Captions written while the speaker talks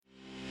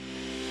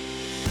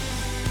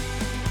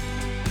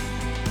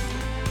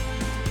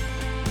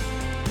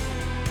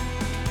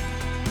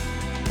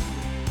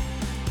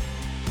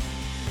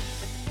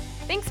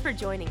Thanks for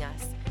joining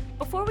us.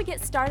 Before we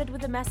get started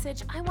with the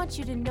message, I want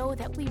you to know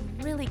that we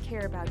really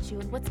care about you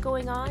and what's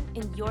going on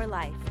in your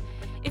life.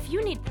 If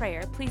you need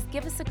prayer, please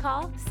give us a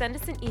call, send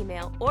us an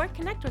email, or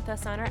connect with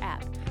us on our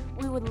app.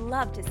 We would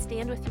love to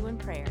stand with you in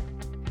prayer.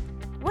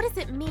 What does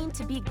it mean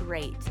to be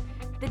great?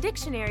 The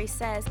dictionary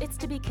says it's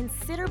to be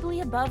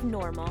considerably above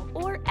normal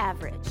or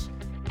average.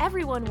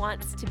 Everyone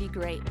wants to be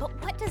great, but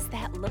what does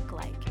that look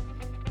like?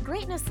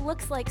 Greatness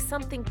looks like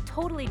something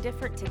totally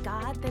different to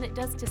God than it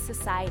does to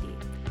society.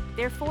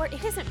 Therefore,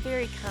 it isn't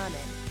very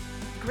common.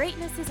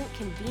 Greatness isn't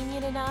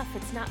convenient enough,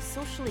 it's not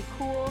socially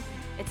cool.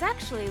 It's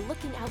actually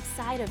looking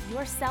outside of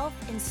yourself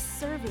and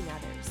serving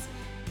others.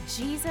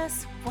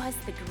 Jesus was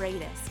the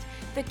greatest,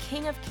 the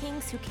King of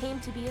Kings who came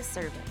to be a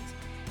servant.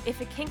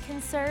 If a king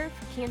can serve,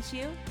 can't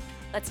you?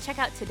 Let's check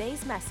out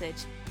today's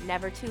message,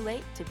 Never Too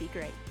Late to Be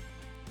Great.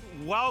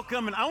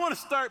 Welcome, and I want to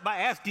start by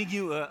asking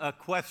you a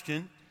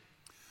question.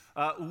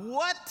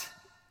 What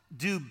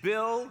do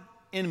Bill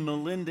and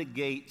Melinda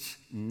Gates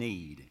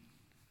need?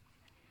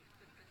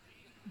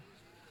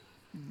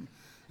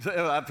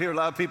 So I hear a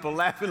lot of people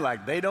laughing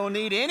like they don't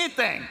need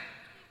anything.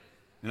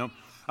 You know,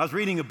 I was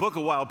reading a book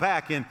a while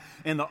back, and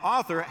the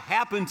author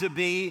happened to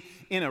be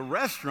in a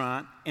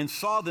restaurant and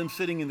saw them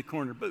sitting in the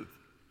corner booth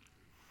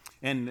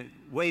and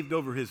waved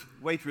over his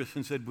waitress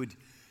and said, "Would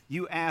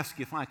you ask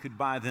if I could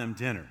buy them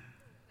dinner?"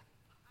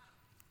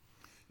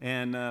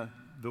 And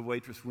the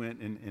waitress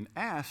went and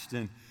asked,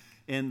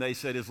 and they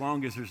said, as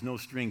long as there's no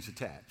strings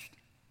attached.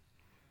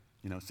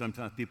 You know,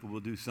 sometimes people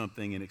will do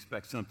something and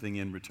expect something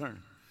in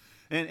return.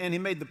 And he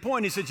made the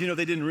point, he said, you know,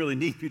 they didn't really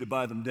need you to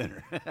buy them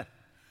dinner.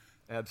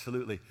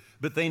 Absolutely.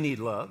 But they need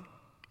love.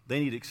 They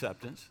need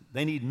acceptance.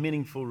 They need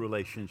meaningful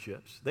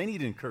relationships. They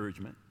need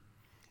encouragement.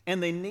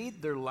 And they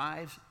need their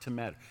lives to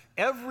matter.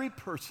 Every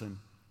person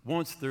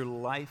wants their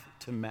life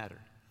to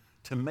matter,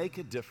 to make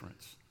a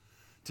difference,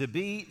 to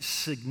be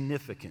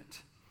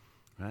significant,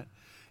 right?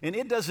 And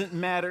it doesn't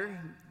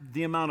matter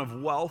the amount of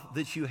wealth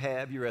that you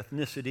have, your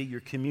ethnicity,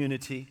 your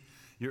community,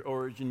 your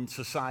origin,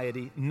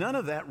 society. None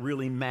of that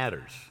really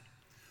matters.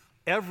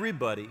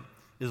 Everybody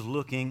is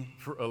looking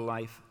for a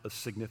life of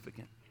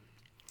significance.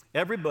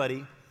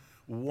 Everybody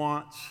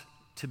wants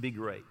to be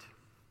great.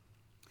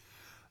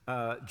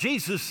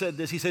 Jesus said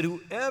this. He said,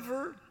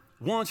 whoever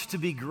wants to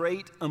be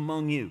great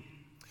among you.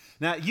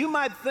 Now, you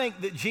might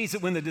think that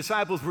Jesus, when the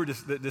disciples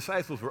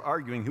were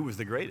arguing who was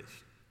the greatest,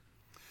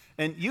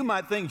 and you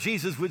might think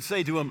Jesus would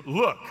say to them,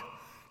 look,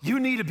 you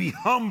need to be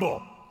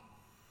humble.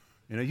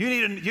 You know,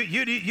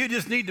 you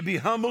just need to be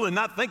humble and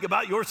not think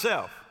about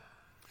yourself.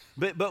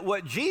 But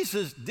what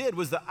Jesus did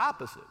was the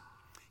opposite.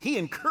 He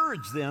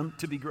encouraged them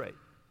to be great.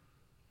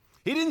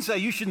 He didn't say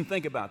you shouldn't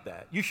think about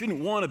that. You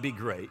shouldn't want to be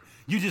great.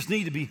 You just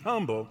need to be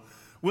humble.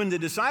 When the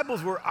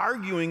disciples were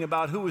arguing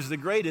about who was the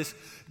greatest,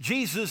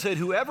 Jesus said,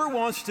 whoever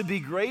wants to be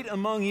great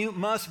among you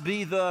must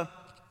be the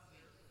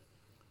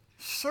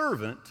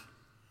servant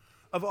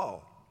of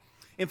all.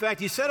 In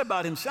fact, he said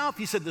about himself,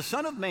 he said, the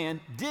Son of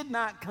Man did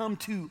not come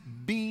to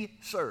be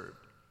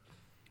served,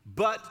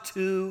 but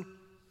to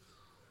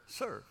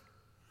serve.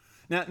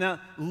 Now,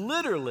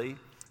 literally,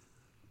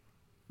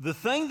 the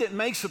thing that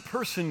makes a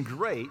person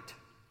great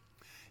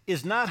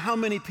is not how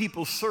many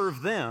people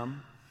serve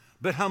them,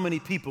 but how many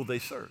people they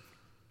serve.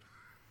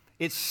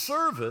 It's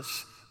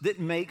service that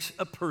makes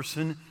a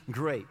person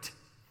great,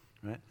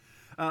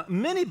 right?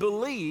 Many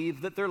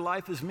believe that their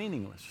life is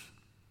meaningless,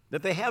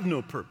 that they have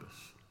no purpose.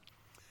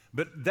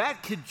 But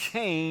that could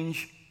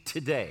change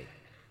today,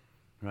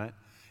 right?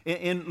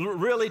 And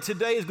really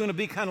today is going to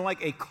be kind of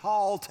like a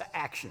call to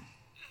action.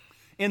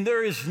 And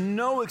there is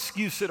no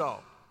excuse at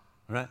all,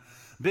 right?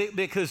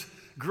 Because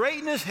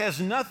greatness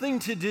has nothing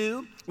to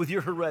do with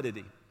your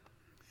heredity.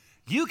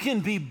 You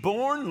can be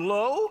born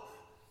low,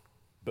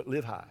 but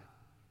live high.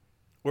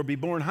 Or be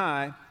born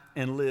high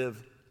and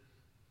live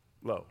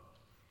low,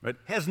 right?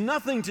 Has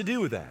nothing to do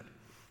with that,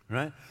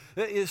 right?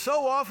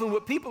 So often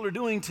what people are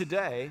doing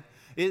today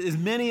is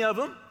many of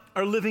them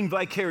are living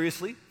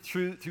vicariously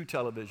through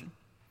television,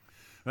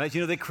 right?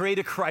 You know, they create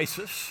a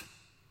crisis.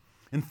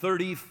 In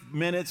 30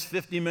 minutes,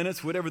 50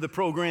 minutes, whatever the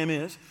program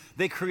is,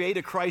 they create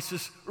a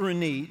crisis or a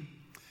need.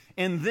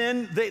 And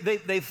then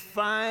they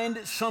find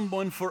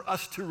someone for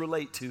us to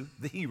relate to,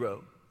 the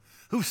hero,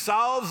 who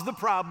solves the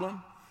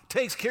problem,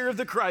 takes care of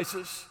the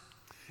crisis,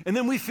 and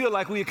then we feel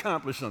like we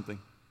accomplished something.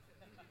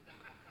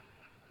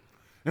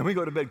 And we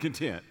go to bed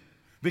content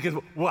because,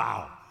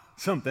 wow,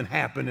 something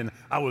happened and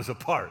I was a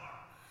part.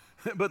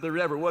 But there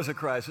never was a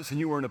crisis and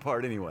you weren't a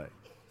part anyway.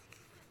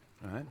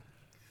 All right?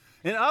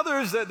 And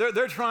others,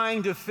 they're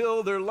trying to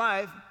fill their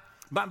life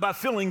by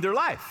filling their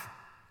life,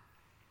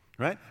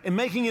 right? And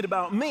making it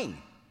about me,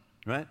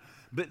 right?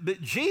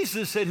 But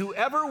Jesus said,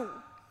 whoever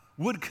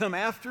would come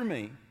after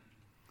me,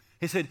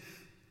 he said,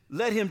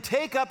 let him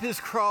take up his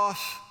cross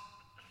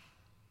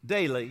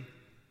daily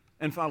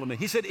and follow me.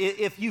 He said,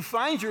 if you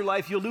find your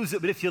life, you'll lose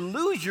it. But if you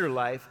lose your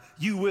life,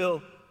 you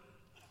will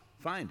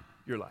find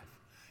your life.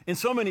 And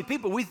so many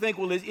people, we think,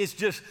 well, it's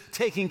just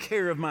taking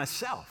care of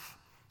myself.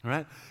 All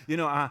right? You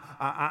know,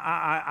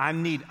 I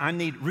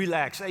need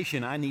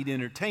relaxation. I need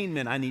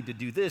entertainment. I need to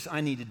do this.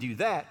 I need to do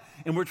that.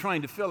 And we're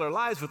trying to fill our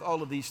lives with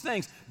all of these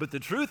things. But the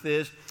truth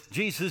is,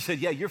 Jesus said,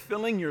 yeah, you're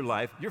filling your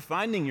life. You're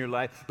finding your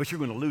life, but you're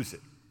going to lose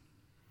it.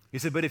 He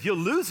said, but if you'll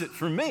lose it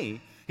for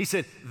me, he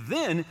said,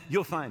 then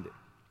you'll find it.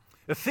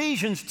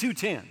 Ephesians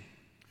 2:10.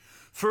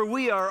 For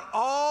we are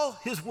all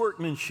his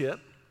workmanship,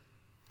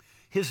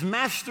 his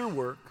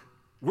masterwork,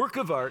 work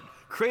of art,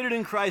 created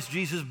in Christ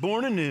Jesus,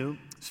 born anew,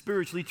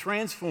 spiritually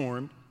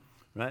transformed,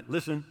 right?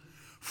 Listen,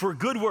 for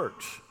good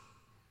works.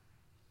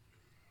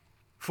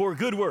 For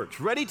good works,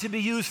 ready to be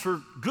used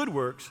for good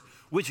works,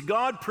 which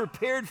God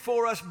prepared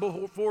for us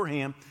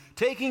beforehand,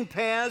 taking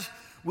paths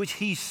which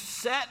he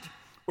set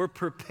or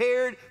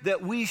prepared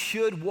that we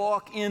should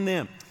walk in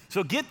them.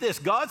 So get this,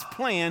 God's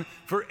plan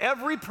for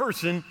every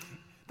person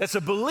that's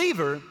a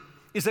believer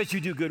is that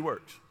you do good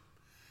works.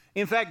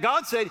 In fact,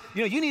 God said,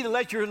 you know, you need to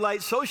let your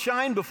light so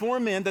shine before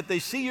men that they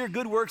see your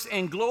good works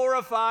and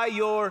glorify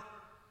your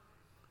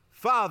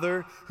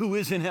Father who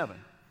is in heaven,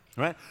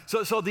 right?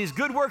 So these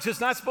good works, it's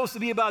not supposed to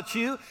be about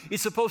you.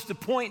 It's supposed to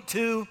point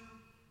to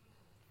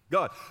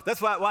God.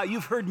 That's why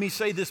you've heard me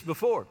say this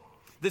before,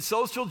 that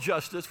social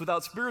justice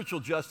without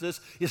spiritual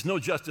justice is no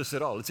justice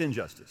at all. It's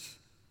injustice,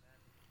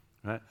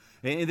 right?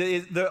 And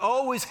there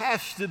always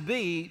has to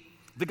be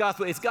the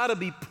gospel. It's got to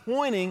be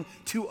pointing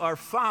to our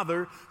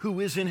Father who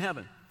is in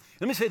heaven.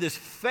 Let me say this.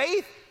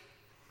 Faith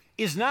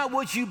is not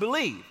what you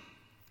believe.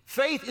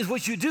 Faith is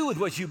what you do with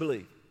what you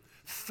believe.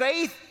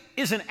 Faith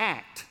is an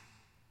act.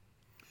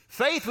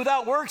 Faith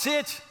without works,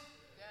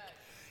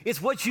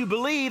 it's what you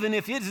believe, and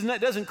if it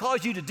doesn't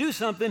cause you to do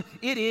something,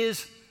 it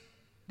is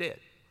dead.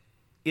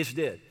 It's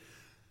dead.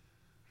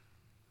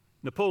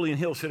 Napoleon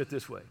Hill said it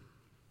this way.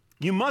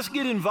 You must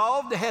get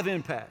involved to have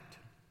impact.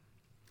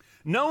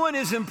 No one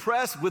is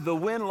impressed with the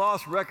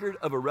win-loss record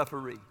of a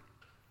referee.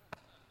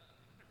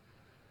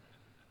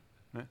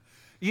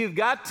 You've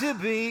got to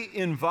be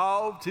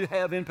involved to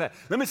have impact.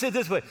 Let me say it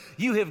this way.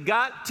 You have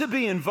got to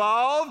be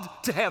involved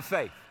to have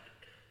faith.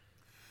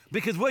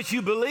 Because what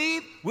you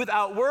believe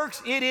without works,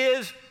 it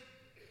is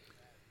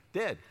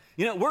dead.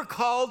 You know, we're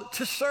called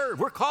to serve.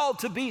 We're called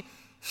to be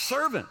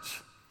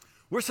servants.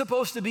 We're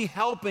supposed to be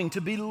helping,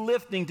 to be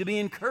lifting, to be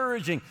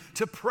encouraging,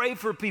 to pray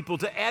for people,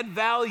 to add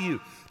value,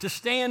 to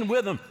stand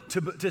with them,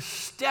 to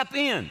step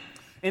in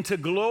and to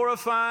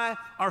glorify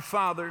our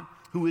Father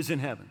who is in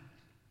heaven.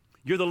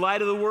 You're the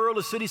light of the world,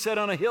 a city set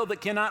on a hill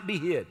that cannot be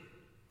hid.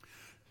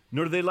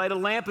 Nor do they light a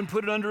lamp and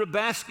put it under a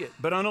basket,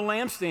 but on a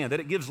lampstand, that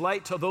it gives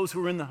light to those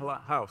who are in the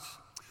house.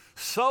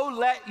 So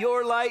let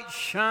your light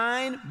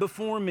shine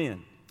before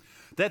men,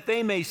 that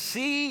they may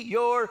see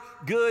your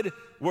good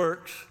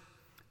works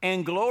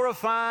and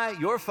glorify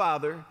your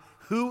Father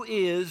who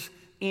is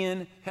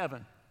in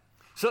heaven.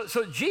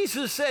 So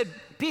Jesus said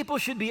people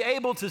should be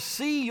able to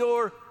see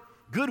your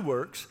good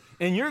works,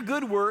 and your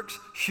good works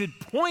should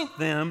point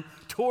them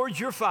towards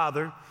your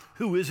Father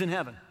who is in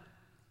heaven.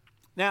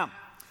 Now,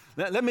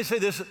 let me say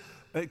this,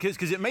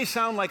 because it may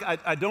sound like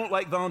I don't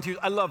like volunteers.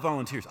 I love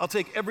volunteers. I'll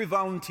take every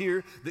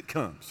volunteer that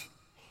comes,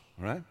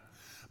 all right?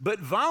 But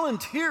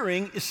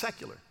volunteering is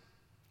secular.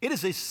 It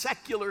is a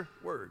secular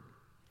word,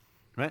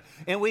 right?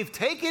 And we've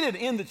taken it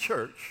in the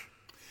church,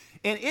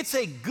 and it's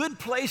a good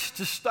place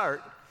to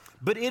start,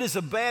 but it is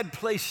a bad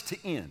place to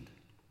end,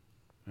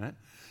 right?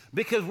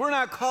 Because we're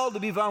not called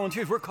to be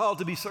volunteers. We're called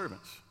to be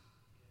servants.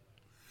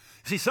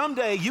 See,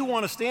 someday you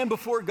want to stand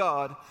before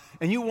God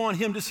and you want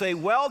him to say,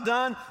 well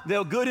done,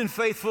 thou good and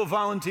faithful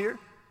volunteer.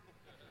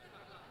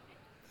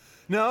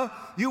 No,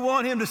 you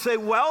want him to say,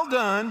 well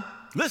done,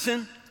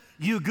 listen,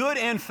 you good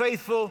and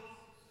faithful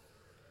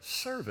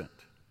servant.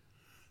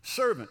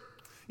 Servant.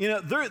 You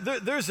know,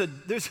 there's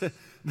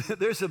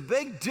a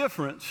big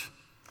difference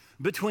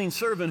between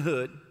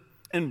servanthood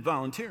and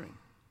volunteering.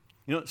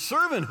 You know,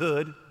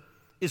 servanthood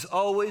is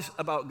always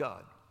about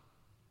God.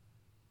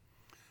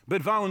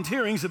 But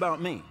volunteering is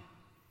about me.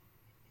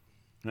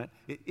 Right?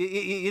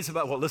 It's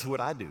about, well, this is what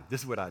I do.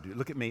 This is what I do.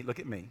 Look at me,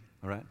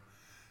 all right?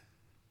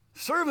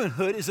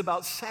 Servanthood is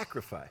about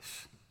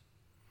sacrifice.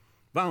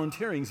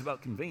 Volunteering is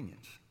about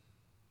convenience.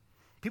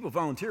 People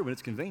volunteer when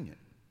it's convenient.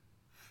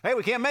 Hey,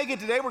 we can't make it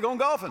today. We're going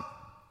golfing.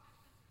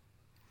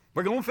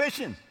 We're going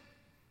fishing.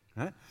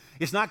 Right?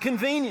 It's not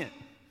convenient.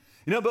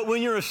 You know, but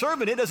when you're a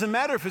servant, it doesn't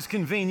matter if it's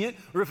convenient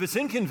or if it's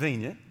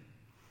inconvenient.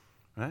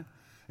 Right?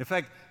 In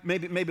fact,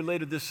 maybe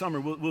later this summer,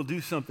 we'll do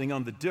something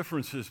on the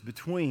differences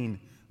between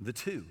the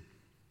two.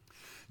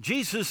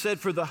 Jesus said,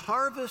 for the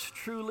harvest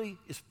truly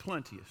is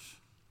plenteous,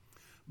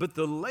 but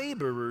the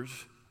laborers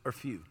are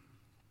few.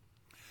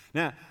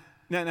 Now,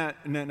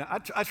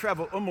 I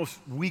travel almost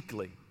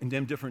weekly in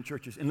them different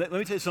churches. And let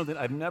me tell you something.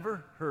 I've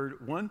never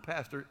heard one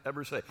pastor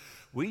ever say,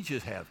 we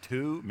just have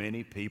too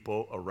many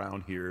people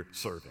around here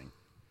serving.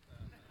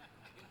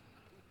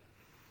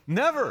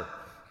 Never.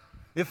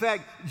 In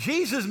fact,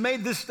 Jesus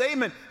made this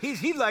statement.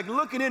 He's like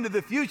looking into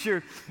the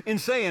future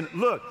and saying,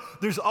 look,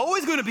 there's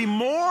always going to be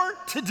more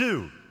to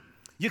do.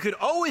 You could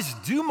always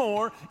do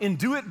more and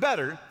do it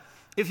better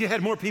if you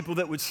had more people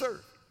that would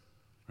serve.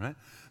 right?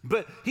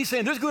 But he's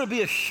saying there's going to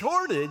be a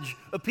shortage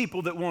of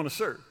people that want to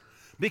serve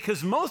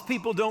because most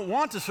people don't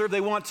want to serve. They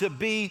want to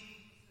be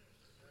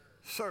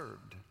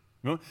served.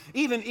 You know?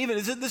 Even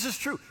this is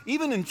true.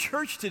 Even in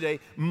church today,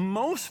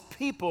 most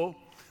people,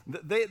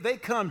 they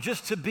come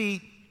just to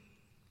be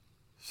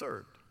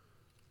served.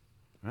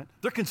 Right?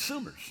 They're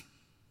consumers.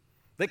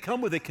 They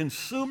come with a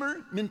consumer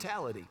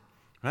mentality.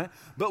 Right?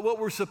 But what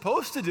we're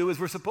supposed to do is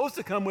we're supposed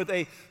to come with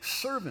a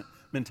servant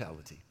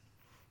mentality.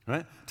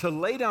 Right? To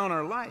lay down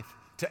our life,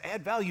 to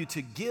add value,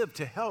 to give,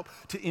 to help,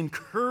 to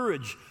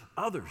encourage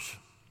others.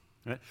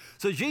 Right?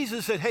 So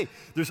Jesus said, hey,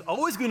 there's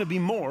always going to be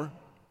more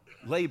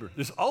labor.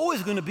 There's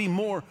always going to be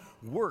more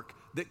work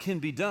that can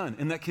be done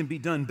and that can be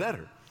done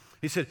better.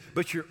 He said,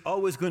 but you're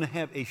always going to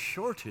have a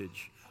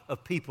shortage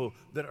of people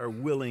that are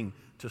willing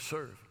to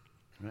serve.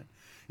 Right?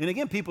 And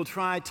again, people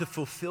try to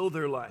fulfill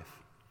their life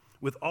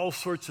with all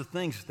sorts of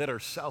things that are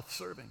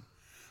self-serving.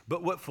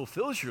 But what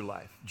fulfills your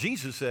life,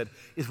 Jesus said,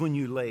 is when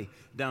you lay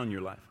down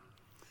your life.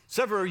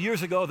 Several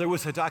years ago, there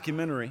was a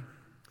documentary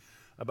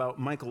about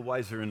Michael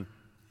Weiser and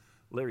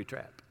Larry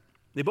Trapp.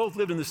 They both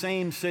lived in the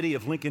same city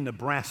of Lincoln,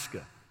 Nebraska.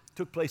 It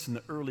took place in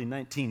the early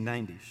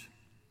 1990s.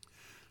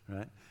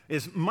 Right?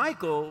 As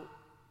Michael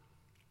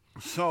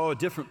saw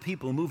different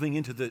people moving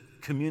into the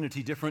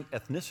community, different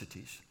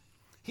ethnicities,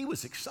 he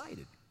was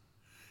excited.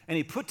 And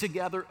he put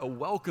together a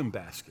welcome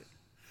basket.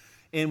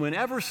 And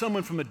whenever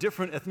someone from a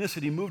different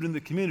ethnicity moved in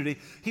the community,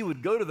 he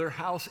would go to their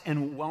house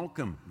and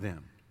welcome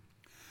them.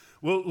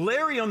 Well,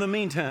 Larry, in the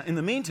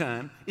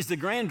meantime, is the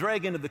grand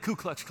dragon of the Ku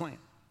Klux Klan.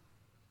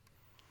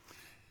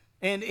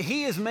 And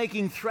he is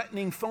making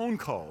threatening phone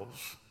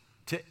calls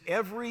to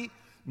every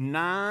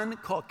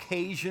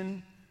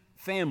non-Caucasian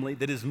family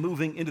that is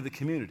moving into the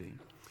community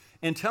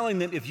and telling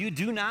them, if you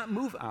do not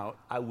move out,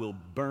 I will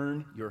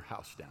burn your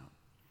house down.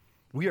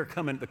 We are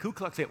coming, the Ku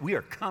Klux Klan, we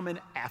are coming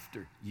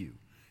after you.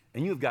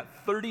 And you've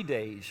got 30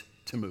 days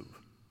to move.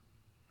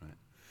 Right?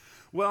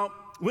 Well,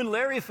 when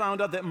Larry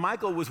found out that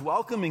Michael was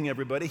welcoming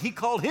everybody, he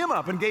called him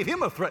up and gave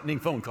him a threatening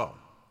phone call.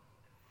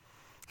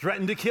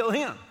 Threatened to kill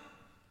him.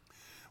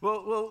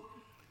 Well,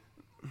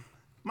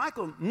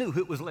 Michael knew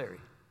it was Larry.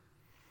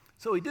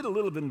 So he did a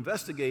little bit of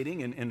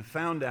investigating and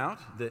found out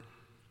that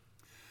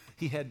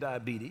he had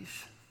diabetes,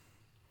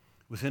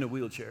 was in a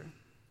wheelchair.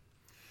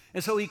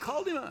 And so he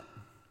called him up.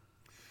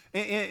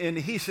 And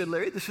he said,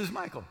 Larry, this is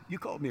Michael. You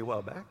called me a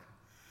while back.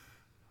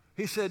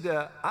 He said,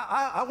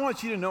 I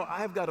want you to know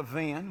I've got a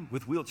van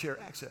with wheelchair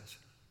access.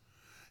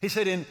 He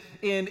said, and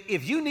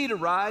if you need a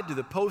ride to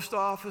the post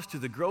office, to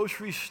the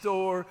grocery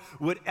store,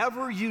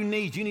 whatever you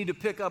need to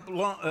pick up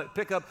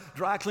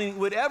dry cleaning,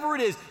 whatever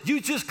it is, you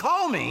just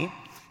call me.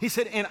 He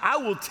said, and I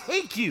will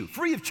take you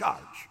free of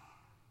charge.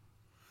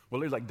 Well,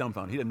 Larry's like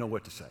dumbfounded. He didn't know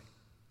what to say.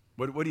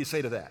 What do you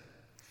say to that?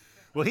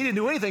 Well, he didn't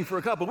do anything for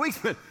a couple of weeks,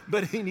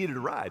 but he needed a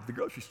ride to the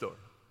grocery store.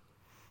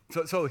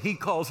 So he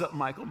calls up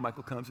Michael.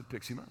 Michael comes and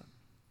picks him up.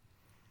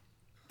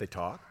 They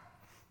talk.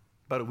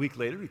 About a week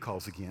later, he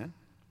calls again.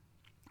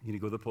 You need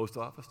to go to the post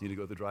office, you need to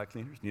go to the dry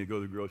cleaners, you need to go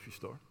to the grocery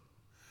store.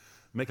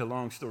 Make a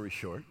long story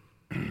short,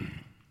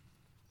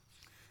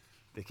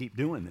 they keep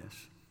doing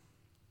this.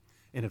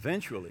 And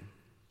eventually,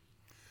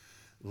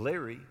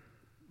 Larry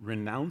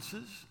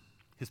renounces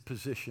his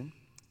position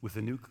with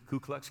the new Ku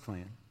Klux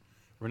Klan,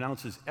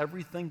 renounces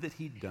everything that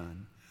he'd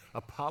done,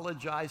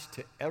 apologized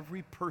to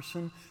every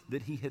person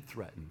that he had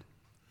threatened.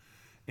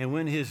 And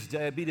when his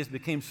diabetes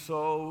became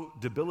so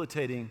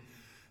debilitating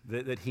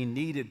that he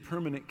needed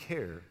permanent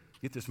care,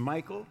 get this,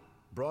 Michael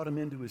brought him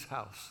into his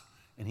house,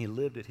 and he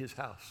lived at his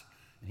house,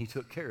 and he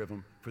took care of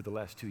him for the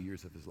last 2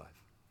 years of his life.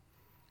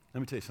 Let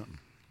me tell you something.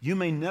 You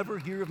may never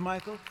hear of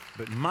Michael,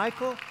 but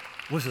Michael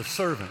was a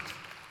servant.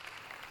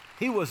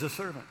 He was a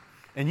servant.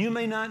 And you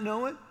may not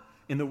know it,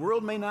 and the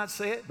world may not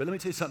say it, but let me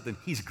tell you something.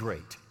 He's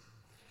great.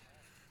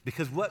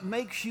 Because what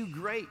makes you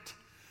great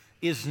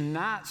is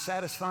not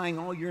satisfying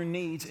all your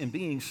needs and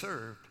being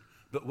served,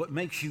 but what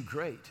makes you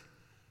great,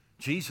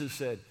 Jesus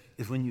said,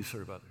 is when you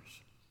serve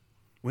others.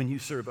 When you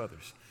serve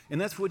others. And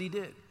that's what he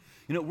did.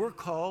 You know, we're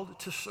called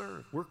to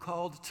serve. We're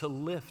called to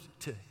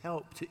lift, to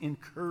help, to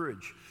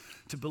encourage,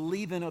 to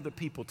believe in other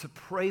people, to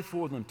pray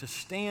for them, to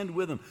stand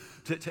with them,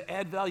 to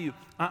add value.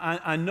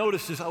 I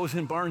noticed as I was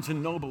in Barnes &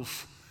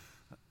 Noble's,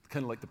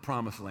 kind of like the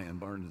promised land,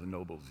 Barnes &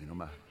 Noble's, you know,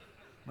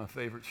 my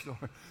favorite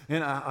store.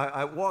 And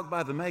I walked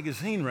by the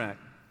magazine rack.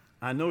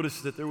 I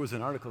noticed that there was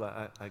an article.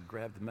 I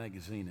grabbed the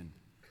magazine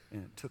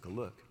and took a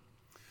look.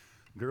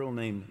 A girl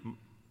named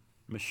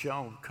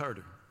Michelle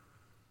Carter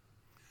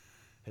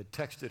had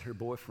texted her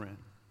boyfriend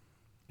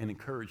and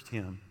encouraged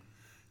him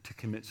to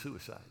commit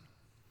suicide.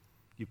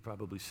 You've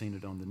probably seen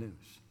it on the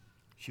news.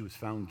 She was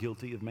found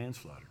guilty of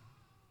manslaughter.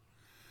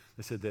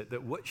 They said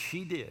that what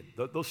she did,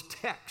 those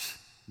texts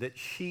that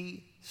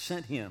she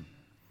sent him,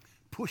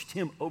 pushed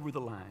him over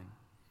the line,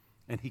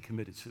 and he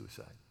committed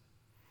suicide.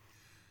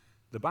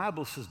 The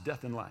Bible says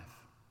death and life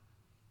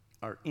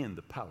are in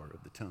the power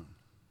of the tongue,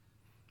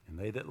 and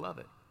they that love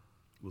it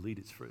will eat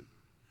its fruit.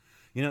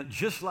 You know,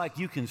 just like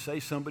you can say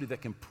somebody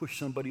that can push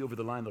somebody over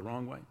the line the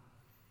wrong way,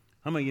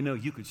 How many of you know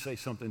you could say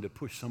something to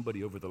push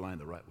somebody over the line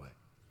the right way,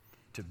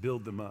 to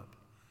build them up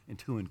and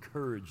to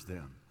encourage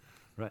them,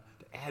 right?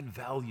 To add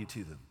value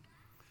to them.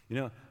 You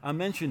know, I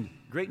mentioned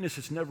greatness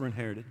is never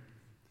inherited,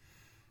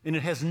 and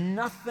it has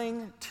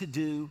nothing to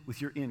do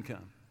with your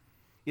income.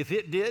 If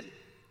it did,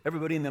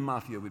 everybody in the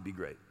mafia would be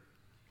great.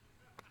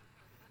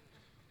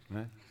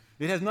 Right?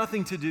 It has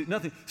nothing to do,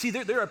 nothing. See,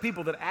 there are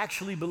people that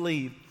actually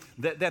believe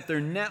that their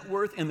net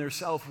worth and their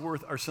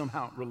self-worth are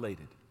somehow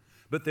related,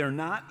 but they're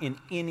not in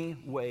any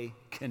way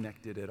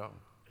connected at all.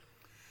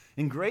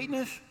 And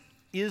greatness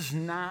is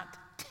not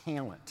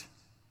talent.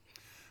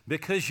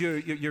 Because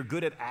you're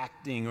good at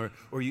acting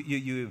or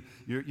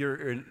you're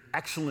an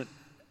excellent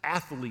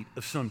athlete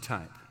of some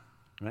type,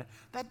 right?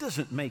 That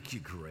doesn't make you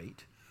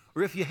great.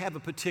 Or if you have a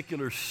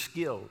particular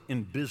skill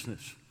in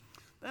business,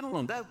 that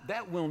alone,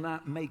 that will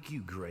not make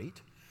you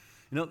great.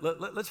 You know,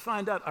 let's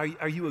find out,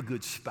 are you a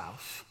good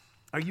spouse?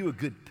 Are you a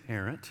good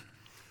parent?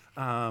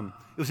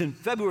 It was in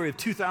February of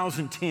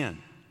 2010.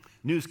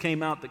 News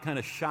came out that kind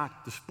of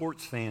shocked the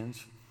sports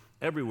fans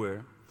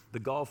everywhere. The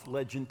golf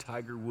legend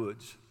Tiger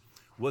Woods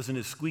wasn't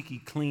as squeaky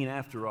clean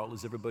after all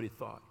as everybody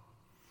thought.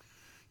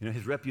 You know,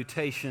 his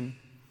reputation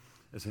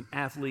as an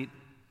athlete,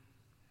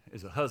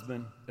 as a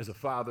husband, as a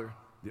father,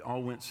 they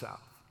all went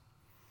south.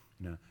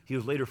 You know, he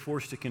was later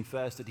forced to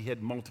confess that he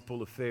had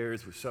multiple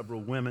affairs with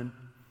several women.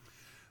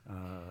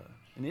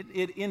 And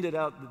it ended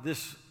out that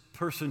this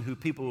person who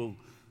people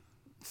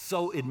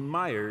so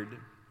admired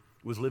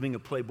was living a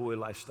playboy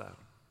lifestyle.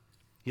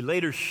 He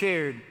later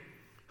shared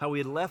how he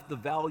had left the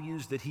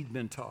values that he'd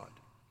been taught.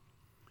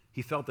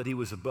 He felt that he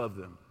was above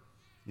them,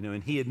 you know,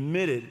 and he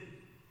admitted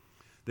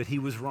that he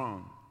was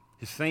wrong.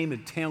 His fame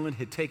and talent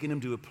had taken him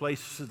to a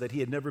place that he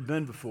had never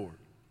been before.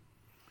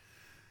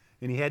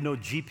 And he had no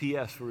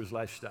GPS for his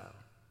lifestyle.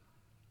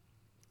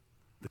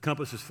 The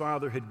compass his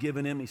father had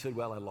given him, he said,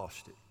 well, I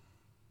lost it.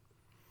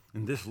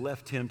 And this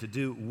left him to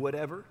do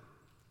whatever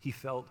he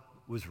felt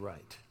was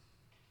right,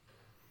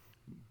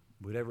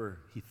 whatever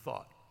he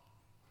thought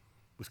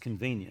was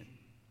convenient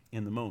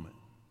in the moment.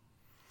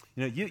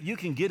 You know, you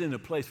can get in a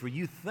place where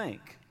you think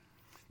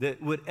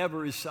that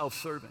whatever is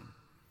self-serving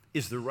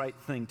is the right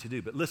thing to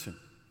do. But listen,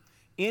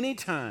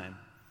 anytime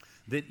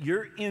that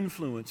your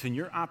influence and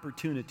your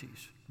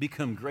opportunities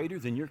become greater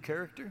than your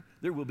character,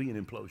 there will be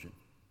an implosion.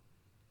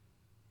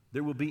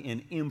 There will be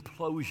an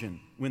implosion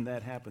when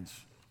that happens.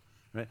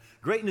 Right?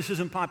 Greatness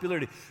isn't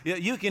popularity.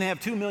 You can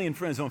have 2 million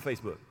friends on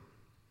Facebook.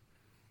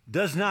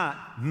 Does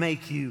not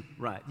make you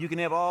right. You can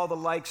have all the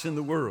likes in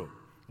the world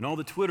and all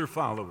the Twitter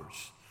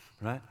followers,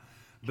 right?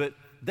 But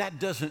that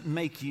doesn't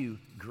make you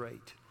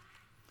great.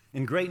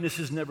 And greatness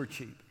is never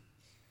cheap.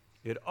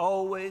 It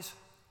always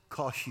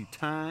costs you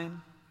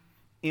time,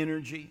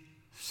 energy,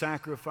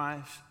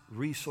 sacrifice,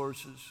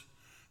 resources,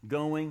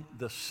 going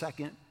the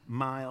second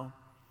mile,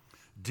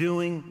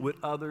 doing what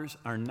others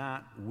are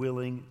not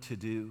willing to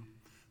do,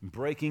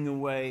 breaking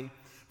away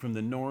from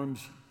the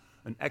norms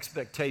and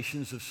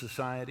expectations of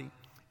society,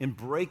 and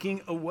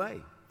breaking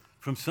away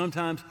from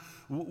sometimes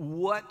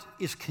what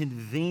is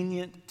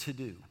convenient to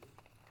do.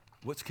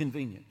 What's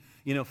convenient?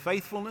 You know,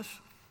 faithfulness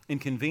and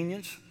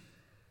convenience,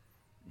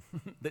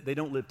 they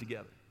don't live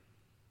together.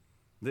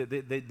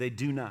 They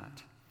do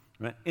not,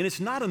 right? And it's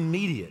not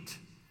immediate,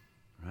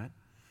 right?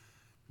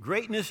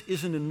 Greatness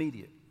isn't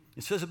immediate.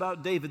 It says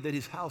about David that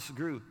his house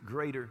grew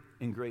greater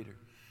and greater.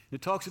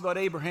 It talks about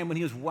Abraham when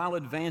he was well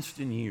advanced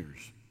in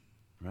years,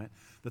 right?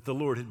 That the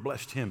Lord had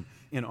blessed him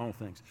in all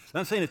things.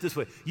 I'm saying it this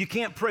way. You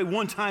can't pray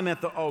one time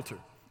at the altar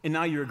and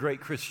now you're a great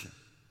Christian.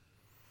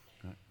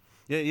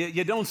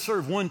 You don't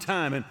serve one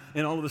time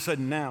and all of a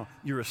sudden now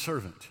you're a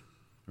servant,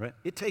 right?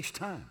 It takes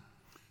time.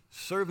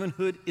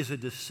 Servanthood is a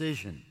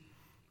decision,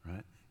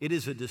 right? It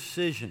is a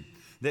decision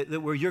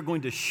that where you're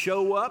going to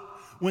show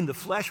up when the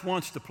flesh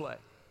wants to play.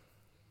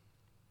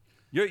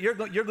 You're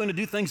going to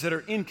do things that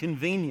are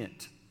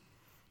inconvenient,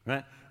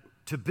 right?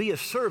 To be a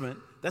servant,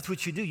 that's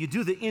what you do. You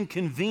do the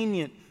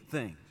inconvenient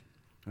things,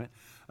 right?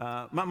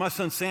 My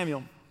son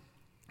Samuel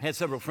had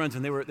several friends,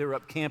 and they were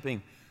up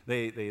camping.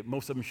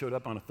 Most of them showed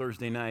up on a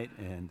Thursday night,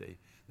 and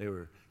they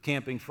were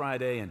camping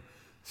Friday and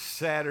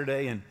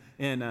Saturday,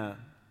 and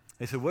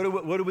they said, what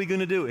are we going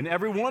to do? And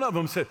every one of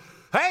them said,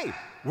 hey,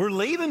 we're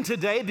leaving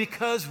today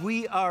because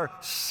we are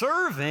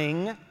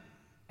serving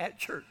at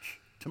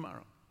church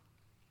tomorrow.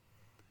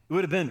 It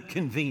would have been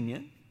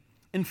convenient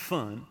and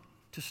fun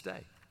to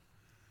stay.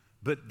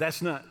 But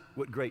that's not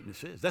what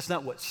greatness is. That's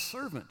not what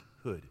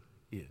servanthood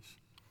is.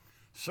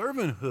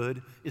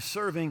 Servanthood is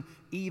serving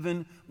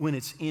even when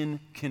it's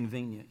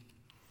inconvenient.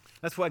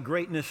 That's why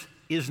greatness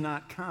is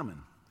not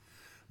common,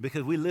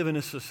 because we live in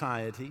a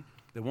society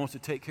that wants to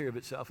take care of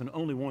itself and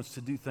only wants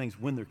to do things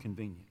when they're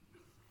convenient.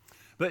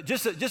 But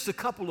just a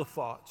couple of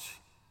thoughts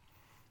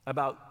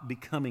about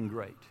becoming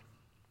great,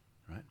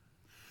 right?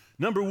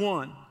 Number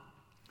one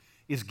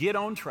is get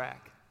on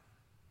track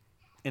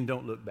and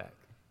don't look back.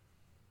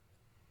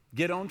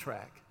 Get on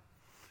track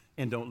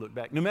and don't look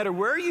back. No matter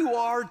where you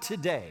are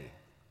today,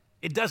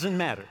 it doesn't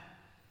matter.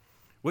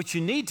 What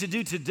you need to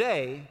do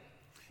today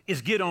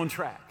is get on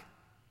track.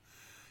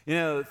 You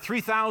know,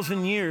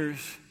 3,000 years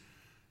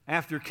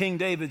after King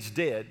David's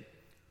dead,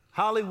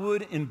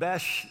 Hollywood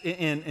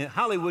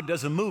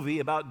does a movie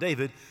about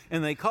David,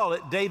 and they call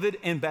it David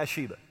and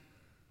Bathsheba.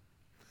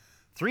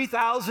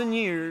 3,000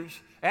 years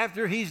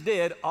after he's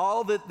dead,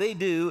 all that they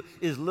do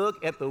is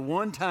look at the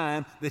one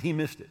time that he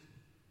missed it.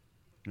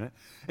 Right?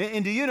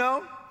 And do you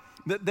know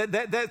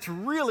that's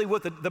really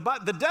what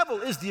the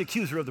devil is, the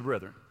accuser of the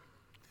brethren.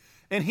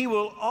 And he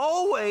will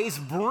always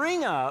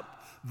bring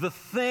up the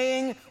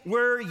thing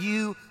where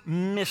you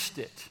missed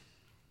it.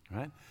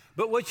 Right?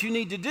 But what you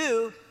need to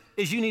do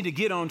is you need to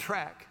get on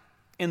track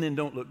and then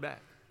don't look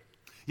back.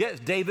 Yes,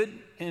 David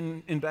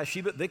and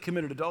Bathsheba, they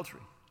committed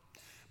adultery.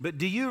 But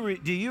do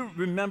you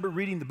remember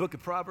reading the book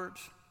of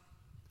Proverbs?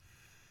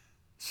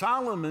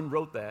 Solomon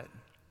wrote that,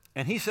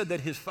 and he said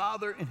that his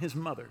father and his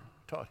mother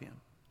taught him.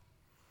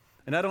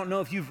 And I don't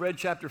know if you've read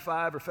chapter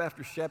 5 or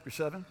chapter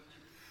 7,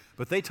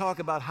 but they talk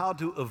about how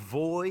to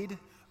avoid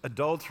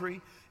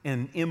adultery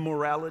and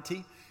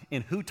immorality.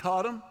 And who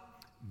taught them?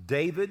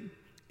 David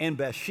and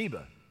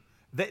Bathsheba.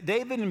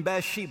 David and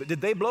Bathsheba,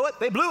 did they blow it?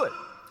 They blew it.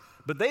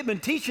 But they've been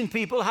teaching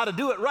people how to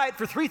do it right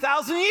for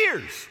 3,000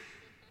 years.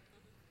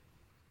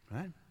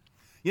 Right?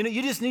 You know,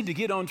 you just need to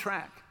get on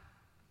track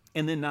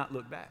and then not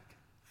look back.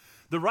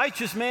 The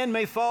righteous man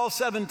may fall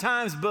 7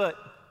 times, but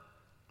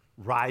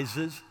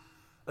rises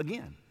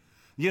again.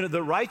 You know,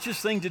 the righteous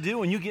thing to do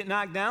when you get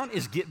knocked down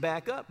is get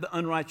back up. The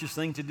unrighteous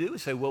thing to do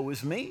is say, woe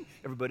is me.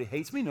 Everybody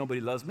hates me.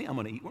 Nobody loves me. I'm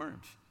going to eat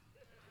worms.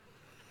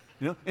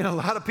 You know, and a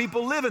lot of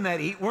people live in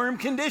that eat worm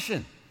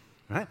condition.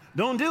 Right?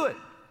 Don't do it.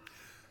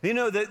 You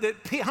know,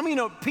 how many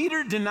know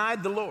Peter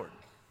denied the Lord?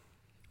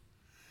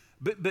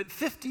 But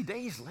 50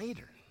 days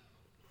later,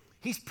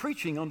 he's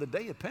preaching on the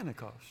day of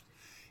Pentecost.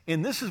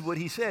 And this is what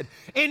he said.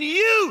 And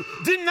you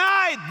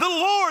denied the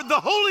Lord, the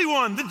Holy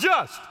One, the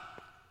just.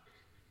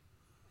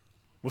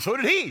 Well, so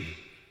did he.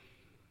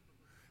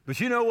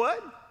 But you know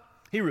what?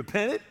 He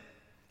repented.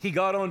 He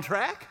got on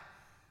track.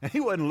 And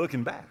he wasn't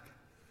looking back.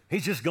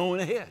 He's just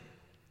going ahead.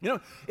 You know,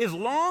 as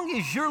long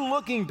as you're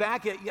looking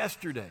back at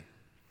yesterday,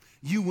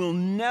 you will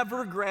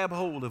never grab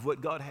hold of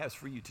what God has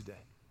for you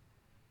today.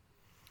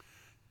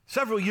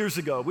 Several years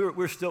ago,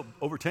 we're still,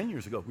 over 10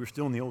 years ago, we were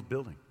still in the old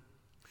building.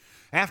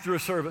 After a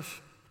service,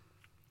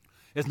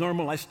 as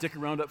normal, I stick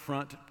around up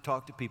front to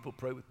talk to people,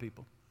 pray with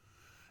people.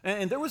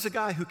 And there was a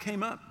guy who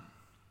came up,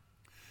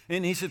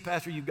 and he said,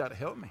 Pastor, you've got to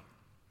help me.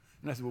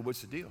 And I said, well,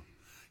 what's the deal?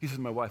 He said,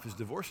 my wife is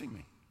divorcing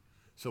me.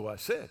 So I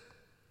said,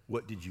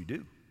 what did you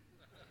do?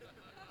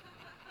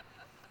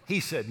 He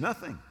said,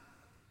 nothing.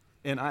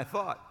 And I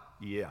thought,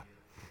 yeah.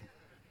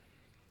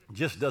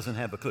 Just doesn't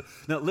have a clue.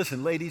 Now,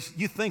 listen, ladies,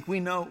 you think we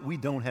know? We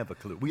don't have a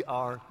clue. We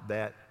are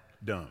that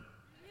dumb.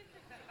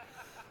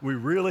 We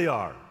really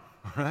are,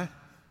 right?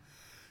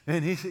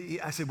 And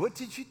I said, what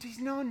did you do?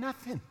 No,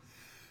 nothing.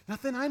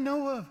 Nothing I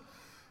know of.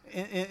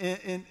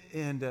 And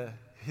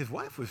his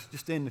wife was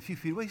just standing a few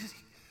feet away.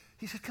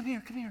 He said, come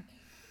here.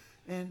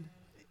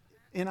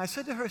 And I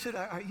said to her, I said,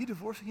 are you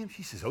divorcing him?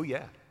 She says, oh,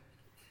 yeah.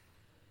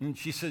 And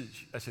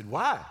I said,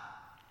 why?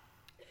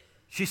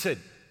 She said,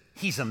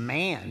 he's a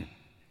man,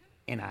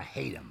 and I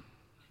hate him.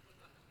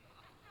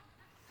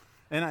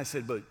 And I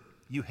said, but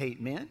you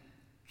hate men?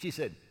 She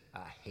said,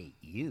 I hate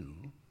you.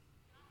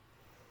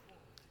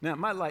 Now,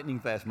 my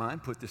lightning fast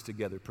mind put this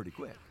together pretty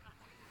quick.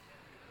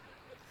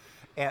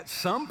 At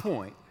some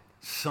point,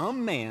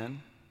 some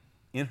man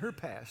in her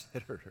past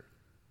had hurt her.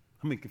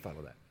 How many can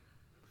follow that?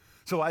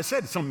 So I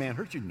said, some man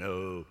hurt you?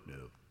 No.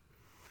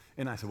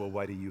 And I said, well,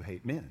 why do you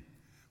hate men?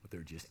 Well,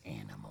 they're just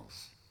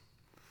animals.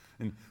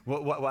 And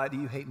why do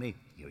you hate me?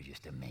 You're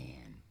just a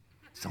man.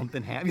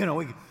 Something happened. You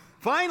know,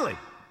 finally,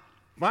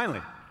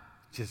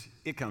 just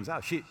it comes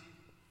out. When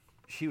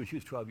she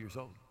was 12 years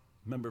old,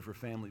 a member of her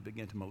family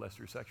began to molest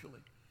her sexually.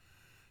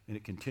 And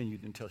it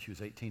continued until she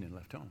was 18 and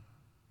left home.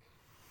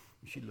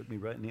 And she looked me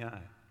right in the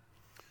eye.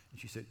 And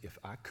she said, if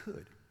I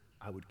could,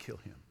 I would kill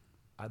him.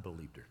 I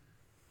believed her.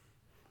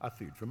 I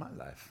feared for my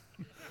life.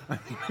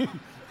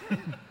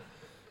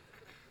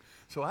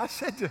 So I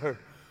said to her,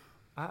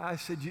 I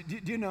said,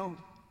 do you know,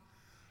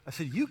 I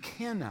said, you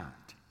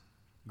cannot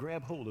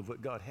grab hold of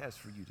what God has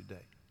for you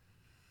today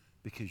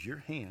because your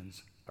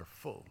hands are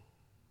full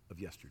of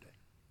yesterday.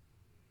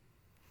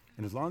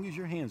 And as long as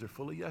your hands are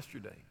full of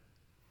yesterday,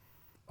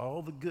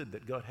 all the good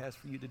that God has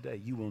for you today,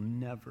 you will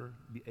never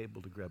be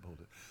able to grab hold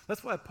of it.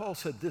 That's why Paul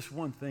said, this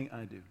one thing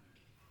I do,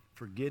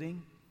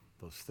 forgetting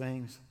those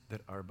things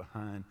that are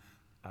behind,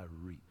 I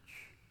reach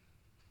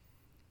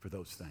for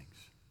those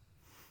things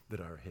that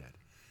are ahead.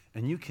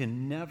 And you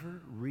can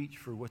never reach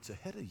for what's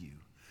ahead of you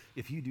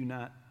if you do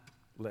not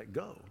let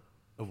go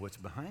of what's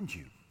behind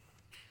you.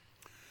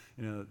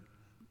 You know,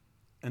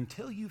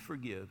 until you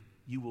forgive,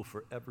 you will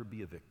forever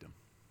be a victim.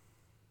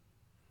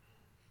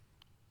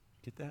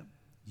 Get that?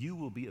 You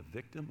will be a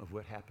victim of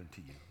what happened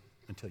to you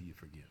until you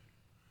forgive.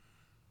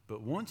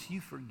 But once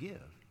you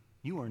forgive,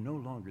 you are no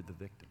longer the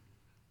victim.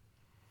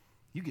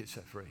 You get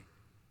set free.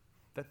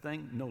 That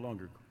thing no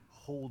longer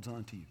holds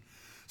on to you.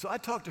 So I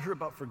talked to her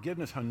about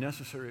forgiveness, how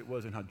necessary it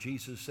was, and how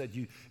Jesus said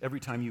every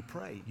time you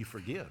pray, you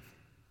forgive.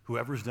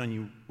 whoever's done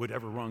you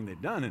whatever wrong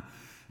they've done.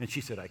 And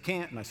she said, I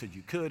can't. And I said,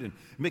 you could. And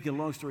making a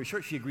long story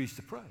short, she agrees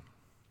to pray.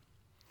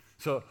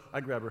 So I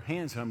grab her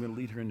hands and I'm going to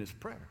lead her in this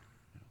prayer.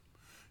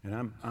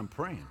 And I'm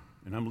praying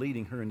and I'm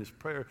leading her in this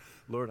prayer.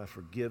 Lord, I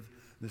forgive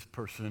this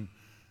person.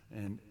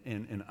 And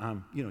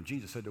I'm,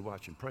 Jesus said to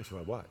watch and pray, so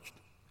I watched.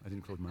 I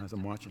didn't close my eyes,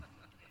 I'm watching.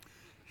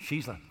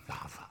 She's like,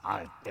 oh,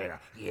 I dare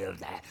you,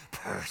 that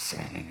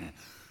person.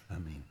 I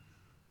mean,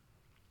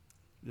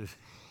 there's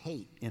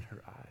hate in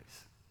her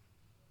eyes.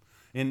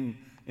 And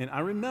I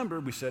remember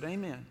we said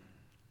amen.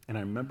 And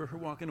I remember her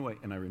walking away.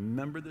 And I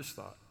remember this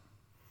thought.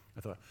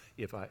 I thought,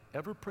 if I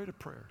ever prayed a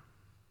prayer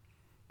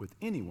with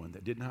anyone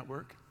that did not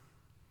work,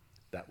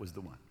 that was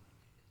the one.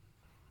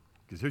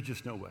 Because there's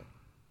just no way.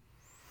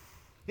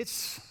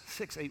 It's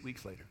 6-8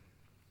 weeks later.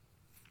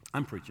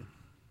 I'm preaching.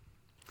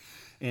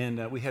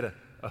 And we had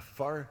a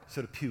far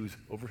set of pews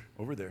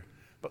over there,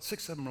 about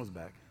 6-7 rows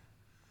back.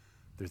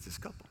 There's this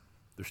couple.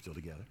 They're still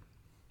together.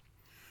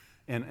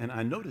 And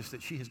I noticed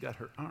that she has got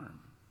her arm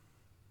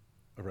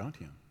around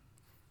him.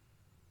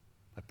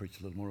 I preached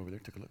a little more over there,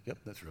 took a look. Yep,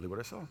 that's really what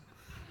I saw.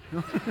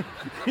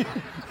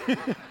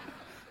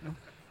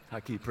 I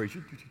keep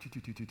preaching.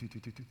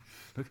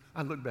 Look,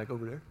 I look back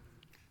over there.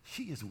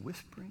 She is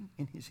whispering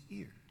in his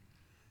ear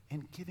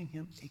and giving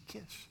him a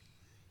kiss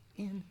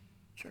in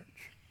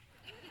church.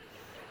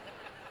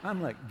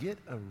 I'm like, get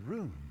a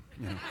room.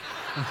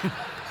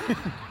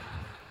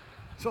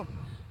 So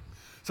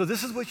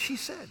this is what she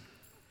said.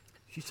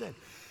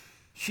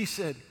 She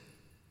said,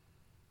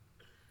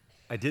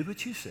 I did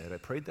what you said. I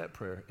prayed that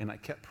prayer, and I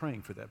kept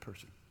praying for that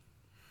person.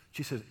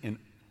 She said,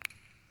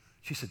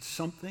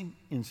 something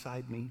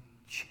inside me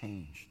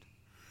changed.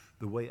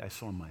 The way I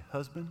saw my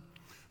husband,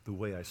 the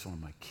way I saw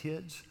my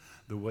kids,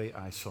 the way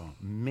I saw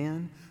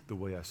men, the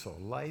way I saw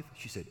life.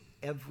 She said,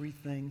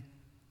 everything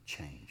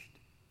changed.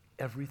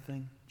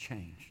 Everything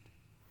changed.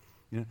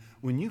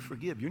 When you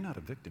forgive, you're not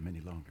a victim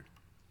any longer.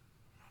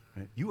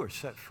 Right? You are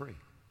set free.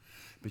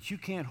 But you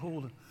can't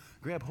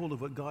grab hold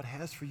of what God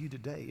has for you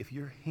today if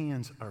your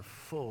hands are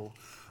full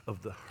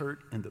of the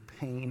hurt and the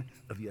pain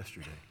of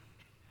yesterday.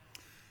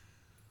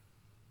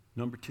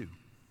 Number 2,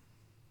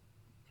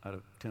 out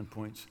of 10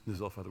 points, this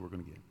is all, Father, we're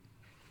going to get.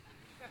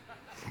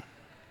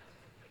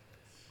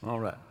 All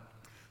right.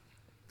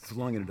 It's a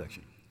long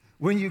introduction.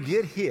 When you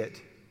get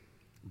hit,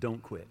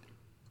 don't quit.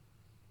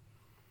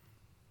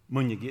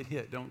 When you get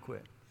hit, don't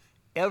quit.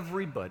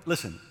 Everybody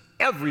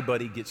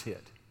gets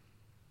hit.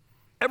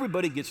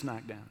 Everybody gets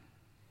knocked down.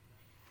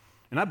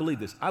 And I believe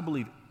this. I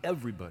believe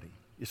everybody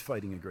is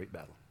fighting a great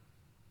battle.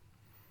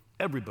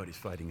 Everybody's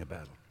fighting a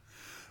battle.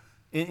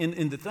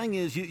 And the thing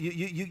is,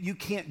 you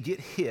can't get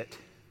hit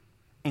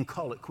and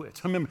call it quits.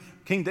 I remember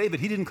King David,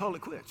 he didn't call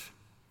it quits.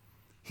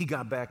 He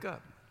got back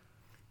up.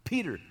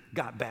 Peter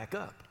got back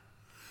up.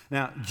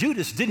 Now,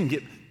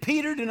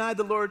 Peter denied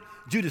the Lord,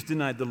 Judas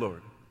denied the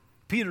Lord.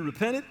 Peter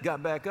repented,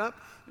 got back up.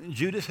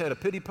 Judas had a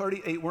pity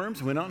party, ate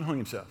worms, went out and hung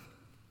himself.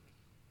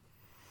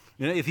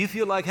 If you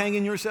feel like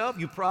hanging yourself,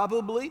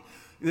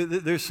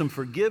 there's some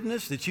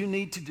forgiveness that you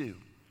need to do.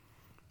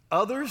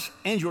 Others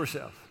and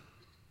yourself.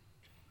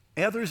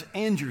 Others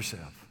and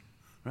yourself,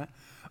 right?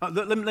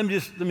 Let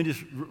me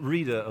just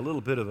read a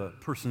little bit of a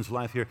person's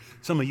life here.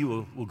 Some of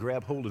you will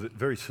grab hold of it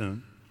very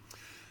soon.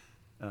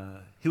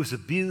 He was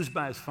abused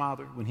by his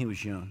father when he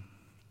was young.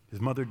 His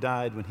mother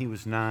died when he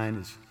was 9,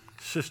 his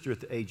sister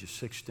at the age of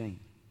 16.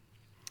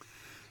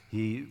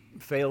 He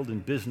failed in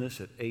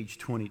business at age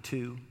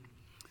 22,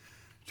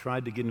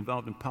 tried to get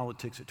involved in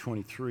politics at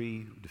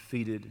 23,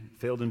 defeated,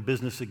 failed in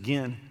business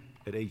again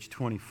at age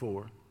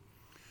 24,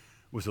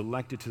 was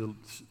elected to the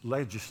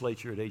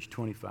legislature at age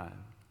 25.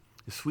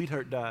 His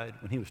sweetheart died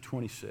when he was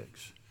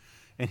 26,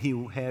 and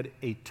he had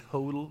a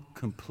total,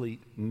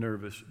 complete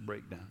nervous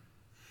breakdown.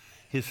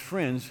 His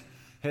friends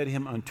had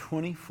him on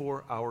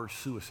 24-hour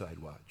suicide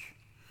watch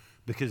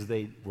because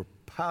they were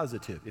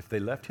positive if they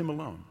left him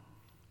alone,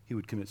 he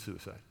would commit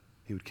suicide.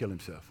 He would kill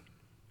himself.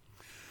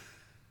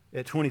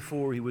 At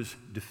 24, he was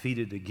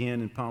defeated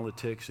again in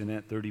politics, and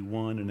at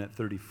 31 and at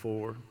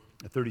 34.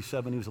 At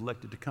 37, he was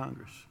elected to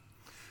Congress.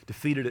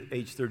 Defeated at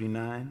age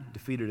 39,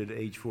 defeated at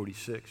age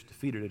 46,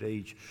 defeated at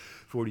age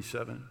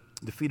 47,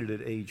 defeated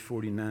at age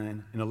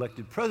 49, and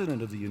elected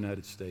President of the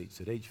United States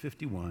at age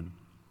 51,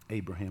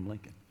 Abraham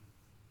Lincoln.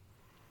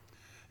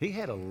 He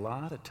had a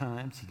lot of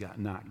times he got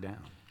knocked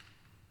down,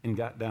 and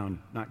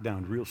knocked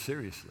down real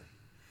seriously,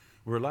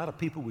 where a lot of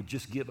people would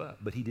just give up,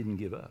 but he didn't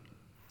give up,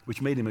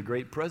 which made him a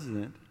great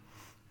president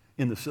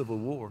in the Civil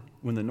War.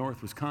 When the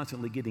North was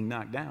constantly getting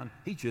knocked down,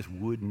 he just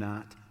would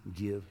not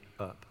give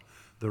up.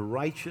 The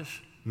righteous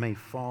may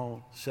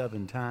fall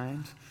 7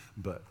 times,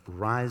 but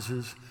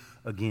rises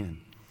again.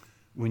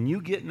 When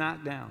you get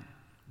knocked down,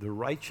 the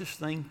righteous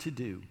thing to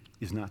do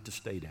is not to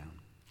stay down.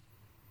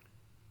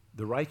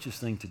 The righteous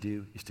thing to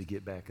do is to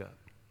get back up.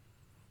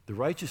 The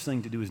righteous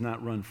thing to do is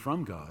not run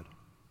from God,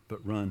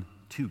 but run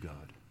to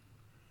God.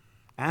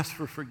 Ask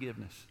for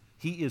forgiveness.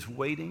 He is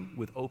waiting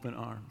with open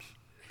arms.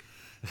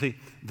 See,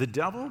 the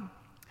devil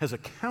has a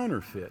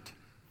counterfeit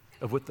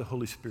of what the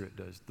Holy Spirit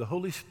does. The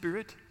Holy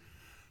Spirit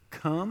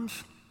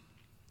comes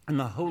and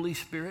the Holy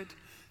Spirit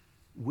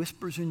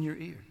whispers in your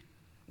ear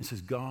and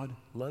says, God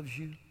loves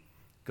you.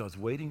 God's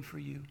waiting for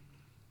you.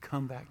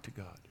 Come back to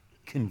God.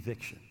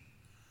 Conviction.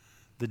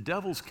 The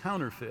devil's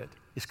counterfeit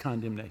is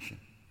condemnation.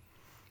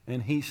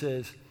 And he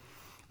says,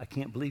 I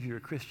can't believe you're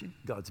a Christian.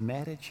 God's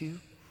mad at you.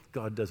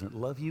 God doesn't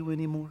love you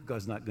anymore.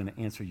 God's not going to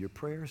answer your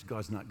prayers.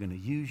 God's not going to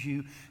use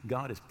you.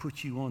 God has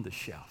put you on the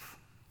shelf.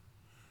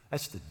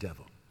 That's the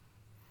devil.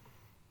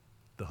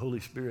 The Holy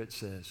Spirit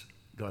says,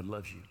 God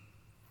loves you.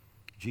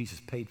 Jesus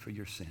paid for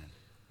your sin,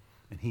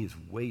 and he is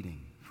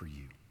waiting for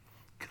you.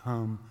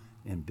 Come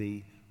and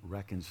be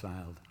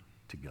reconciled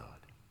to God.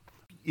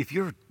 If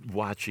you're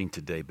watching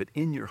today, but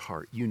in your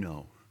heart, you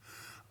know,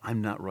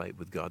 I'm not right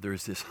with God. There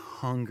is this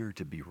hunger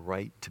to be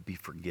right, to be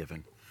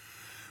forgiven.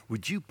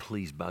 Would you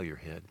please bow your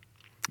head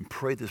and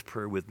pray this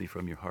prayer with me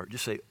from your heart?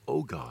 Just say,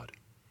 oh God,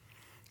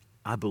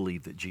 I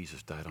believe that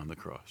Jesus died on the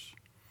cross.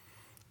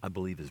 I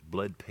believe his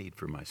blood paid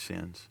for my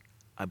sins.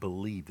 I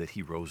believe that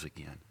he rose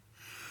again.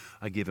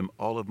 I give him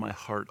all of my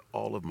heart,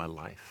 all of my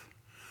life.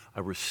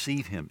 I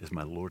receive him as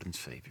my Lord and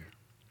Savior.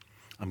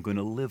 I'm going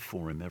to live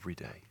for him every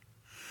day.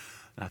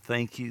 And I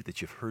thank you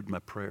that you've heard my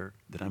prayer,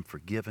 that I'm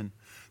forgiven,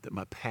 that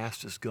my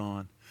past is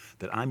gone,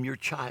 that I'm your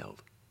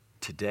child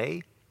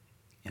today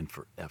and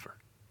forever.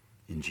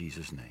 In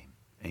Jesus' name,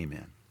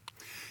 amen.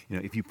 You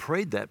know, if you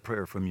prayed that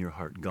prayer from your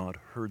heart, God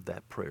heard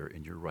that prayer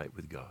and you're right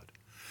with God.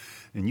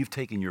 And you've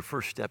taken your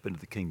first step into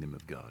the kingdom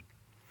of God.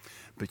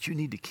 But you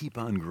need to keep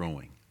on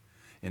growing.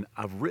 And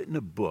I've written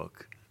a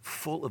book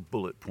full of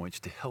bullet points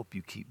to help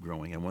you keep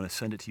growing. I want to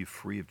send it to you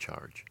free of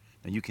charge.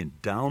 Now you can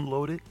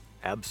download it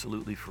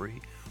absolutely free,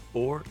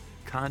 or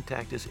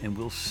contact us and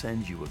we'll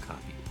send you a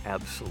copy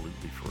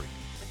absolutely free.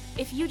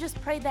 If you just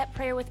prayed that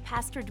prayer with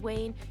Pastor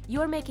Duane,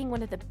 you're making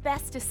one of the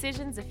best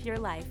decisions of your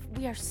life.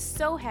 We are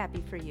so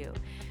happy for you.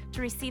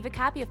 To receive a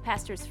copy of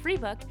Pastor's free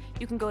book,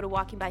 you can go to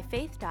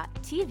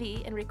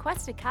walkingbyfaith.tv and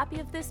request a copy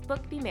of this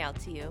book be mailed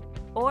to you,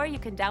 or you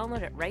can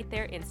download it right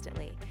there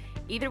instantly.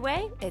 Either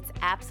way, it's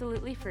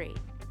absolutely free.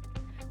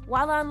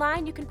 While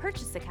online, you can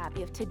purchase a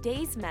copy of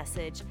today's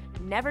message,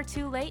 Never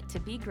Too Late to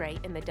Be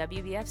Great, in the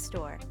WBF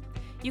store.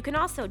 You can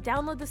also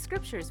download the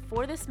scriptures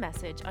for this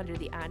message under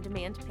the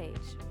on-demand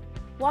page.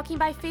 Walking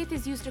by Faith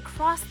is used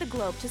across the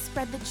globe to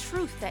spread the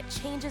truth that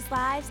changes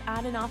lives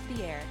on and off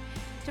the air.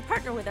 To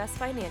partner with us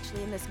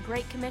financially in this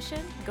great commission,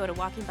 go to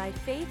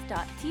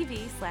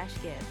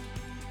walkingbyfaith.tv/give.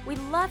 We'd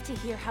love to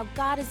hear how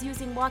God is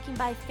using Walking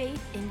by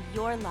Faith in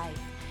your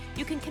life.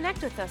 You can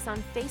connect with us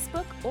on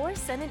Facebook or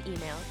send an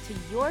email to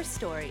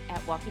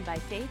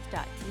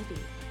yourstory@walkingbyfaith.tv.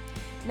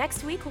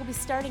 Next week, we'll be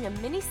starting a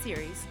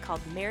mini-series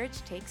called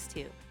Marriage Takes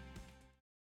Two.